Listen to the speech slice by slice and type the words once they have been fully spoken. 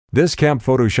This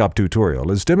CampPhotoshop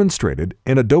tutorial is demonstrated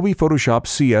in Adobe Photoshop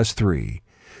CS3.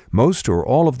 Most or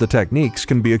all of the techniques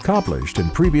can be accomplished in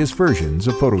previous versions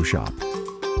of Photoshop.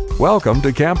 Welcome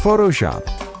to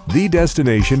CampPhotoshop, the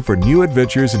destination for new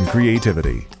adventures and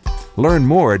creativity. Learn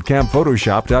more at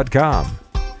CampPhotoshop.com.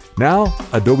 Now,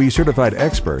 Adobe Certified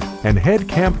Expert and Head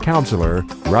Camp Counselor,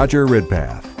 Roger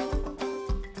Ridpath.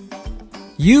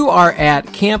 You are at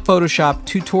CampPhotoshop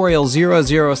Tutorial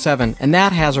 007, and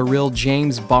that has a real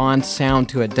James Bond sound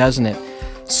to it, doesn't it?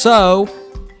 So,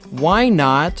 why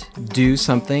not do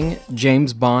something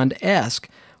James Bond-esque?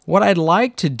 What I'd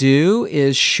like to do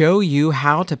is show you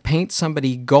how to paint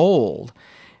somebody gold.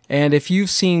 And if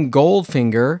you've seen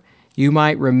Goldfinger, you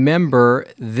might remember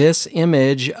this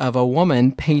image of a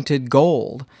woman painted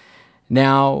gold.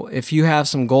 Now, if you have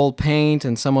some gold paint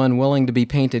and someone willing to be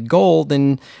painted gold,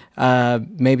 then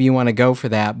maybe you want to go for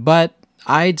that. But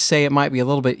I'd say it might be a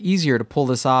little bit easier to pull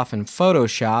this off in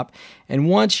Photoshop. And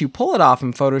once you pull it off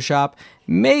in Photoshop,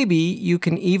 maybe you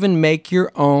can even make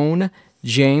your own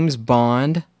James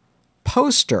Bond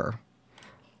poster.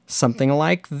 Something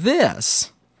like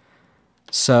this.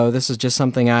 So this is just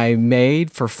something I made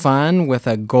for fun with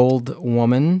a gold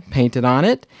woman painted on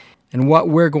it. And what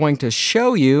we're going to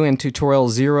show you in tutorial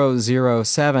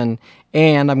 007,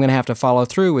 and I'm going to have to follow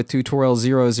through with tutorial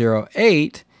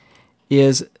 008,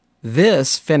 is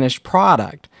this finished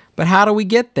product. But how do we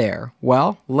get there?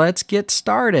 Well, let's get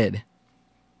started.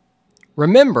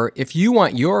 Remember, if you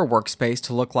want your workspace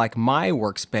to look like my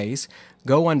workspace,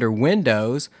 go under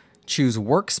Windows, choose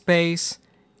Workspace,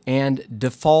 and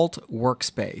Default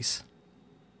Workspace.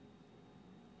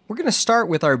 We're going to start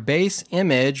with our base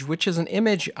image, which is an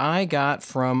image I got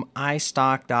from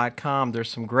iStock.com. There's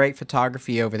some great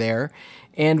photography over there.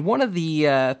 And one of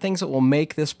the things that will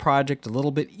make this project a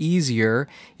little bit easier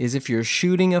is if you're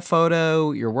shooting a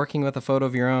photo, you're working with a photo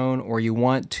of your own, or you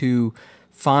want to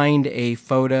find a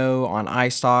photo on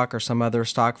iStock or some other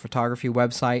stock photography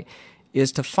website,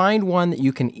 is to find one that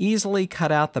you can easily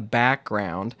cut out the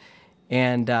background.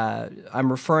 And I'm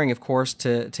referring, of course,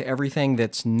 to everything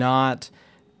that's not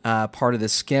part of the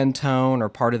skin tone or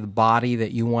part of the body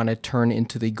that you want to turn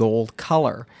into the gold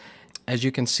color. As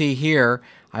you can see here,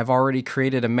 I've already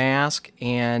created a mask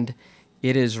and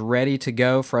it is ready to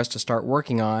go for us to start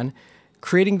working on.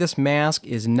 Creating this mask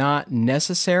is not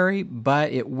necessary,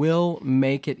 but it will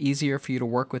make it easier for you to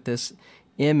work with this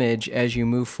image as you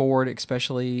move forward,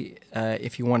 especially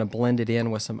if you want to blend it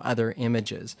in with some other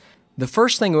images. The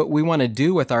first thing that we want to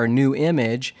do with our new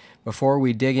image before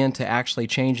we dig into actually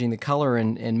changing the color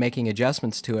and making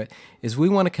adjustments to it is we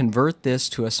want to convert this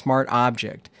to a smart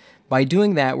object. By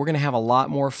doing that, we're going to have a lot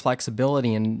more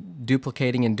flexibility in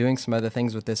duplicating and doing some other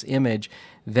things with this image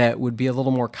that would be a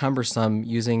little more cumbersome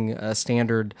using a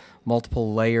standard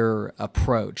multiple layer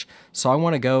approach. So I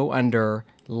want to go under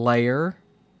Layer,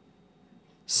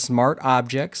 Smart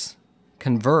Objects,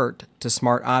 Convert to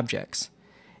Smart Objects.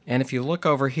 And if you look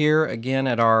over here again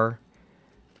at our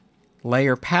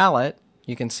layer palette,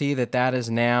 you can see that that is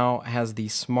now has the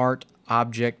smart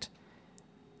object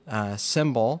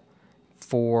symbol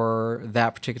for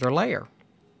that particular layer.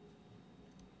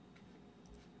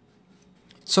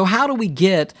 So how do we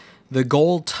get the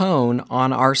gold tone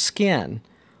on our skin?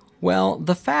 Well,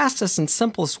 the fastest and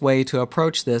simplest way to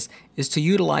approach this is to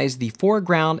utilize the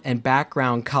foreground and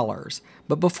background colors.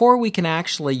 But before we can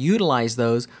actually utilize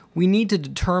those, we need to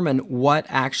determine what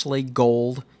actually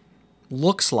gold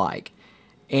looks like.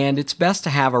 And it's best to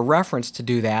have a reference to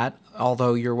do that,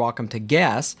 although you're welcome to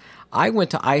guess. I went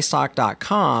to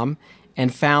iStock.com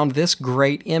and found this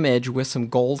great image with some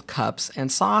gold cups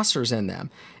and saucers in them.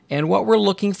 And what we're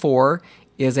looking for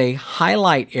is a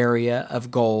highlight area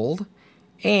of gold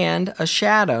and a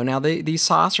shadow. Now these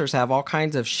saucers have all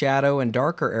kinds of shadow and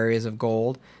darker areas of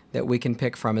gold that we can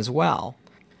pick from as well.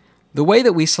 The way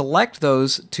that we select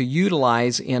those to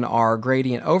utilize in our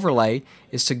gradient overlay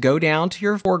is to go down to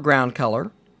your foreground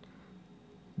color,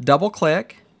 double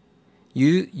click,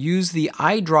 use the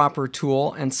eyedropper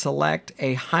tool and select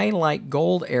a highlight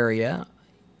gold area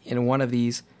in one of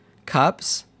these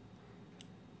cups,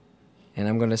 and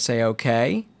I'm going to say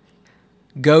OK.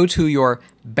 Go to your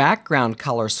background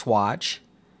color swatch,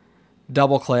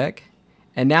 double click,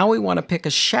 and now we want to pick a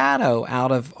shadow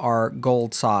out of our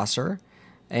gold saucer.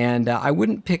 And I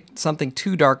wouldn't pick something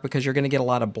too dark because you're going to get a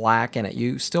lot of black in it.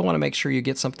 You still want to make sure you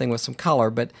get something with some color,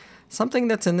 but something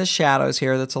that's in the shadows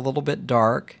here that's a little bit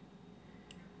dark.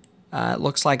 It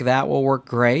looks like that will work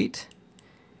great.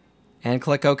 And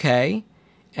click OK.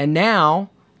 And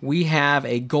now we have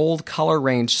a gold color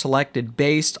range selected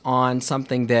based on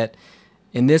something that,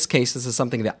 in this case, this is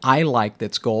something that I like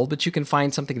that's gold, but you can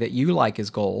find something that you like is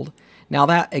gold. Now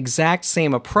that exact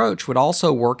same approach would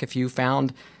also work if you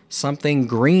found something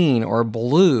green or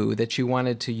blue that you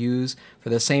wanted to use for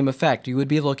the same effect. You would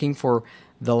be looking for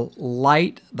the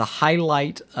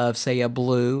highlight of, say, a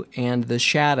blue and the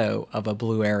shadow of a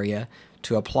blue area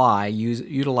to apply,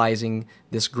 utilizing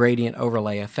this gradient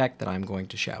overlay effect that I'm going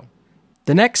to show.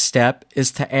 The next step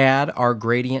is to add our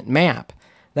gradient map.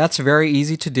 That's very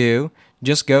easy to do.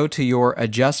 Just go to your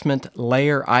adjustment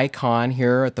layer icon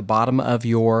here at the bottom of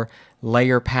your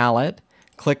layer palette.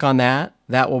 Click on that.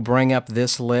 That will bring up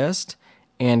this list,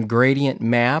 and gradient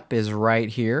map is right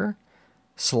here.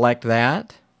 Select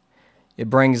that. It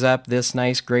brings up this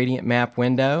nice gradient map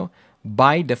window.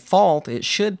 By default, it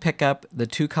should pick up the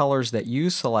two colors that you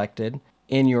selected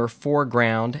in your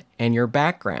foreground and your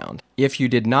background. If you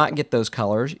did not get those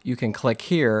colors, you can click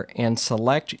here and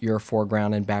select your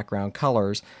foreground and background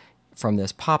colors from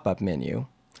this pop-up menu.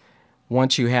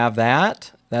 Once you have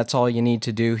that, that's all you need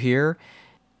to do here.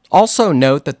 Also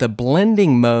note that the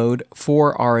blending mode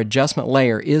for our adjustment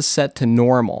layer is set to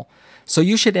normal. So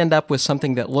you should end up with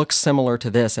something that looks similar to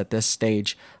this at this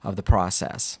stage of the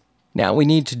process. Now we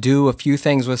need to do a few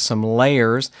things with some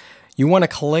layers. You want to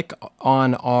click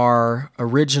on our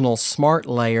original smart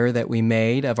layer that we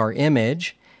made of our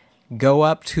image. Go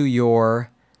up to your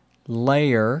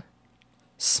layer,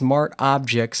 smart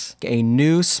objects, a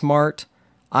new smart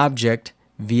object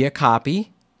via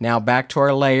copy. Now back to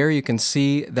our layer, you can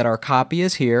see that our copy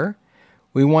is here.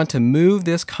 We want to move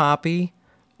this copy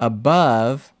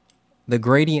above the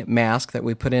gradient mask that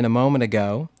we put in a moment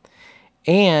ago,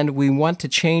 and we want to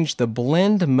change the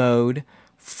blend mode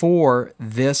for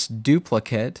this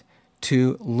duplicate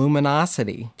to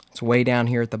luminosity. It's way down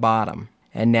here at the bottom.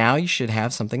 And now you should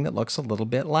have something that looks a little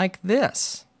bit like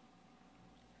this.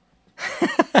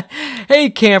 Hey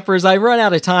campers, I've run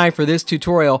out of time for this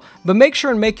tutorial, but make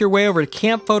sure and make your way over to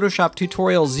Camp Photoshop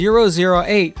Tutorial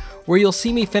 008, where you'll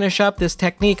see me finish up this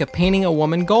technique of painting a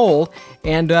woman gold.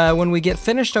 And when we get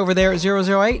finished over there at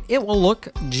 008, it will look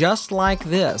just like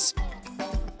this.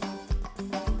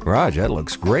 Raj, that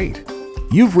looks great.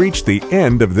 You've reached the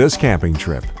end of this camping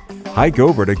trip. Hike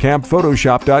over to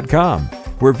CampPhotoshop.com,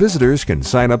 where visitors can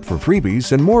sign up for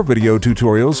freebies and more video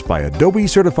tutorials by Adobe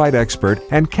certified expert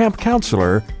and camp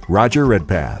counselor Roger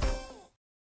Redpath.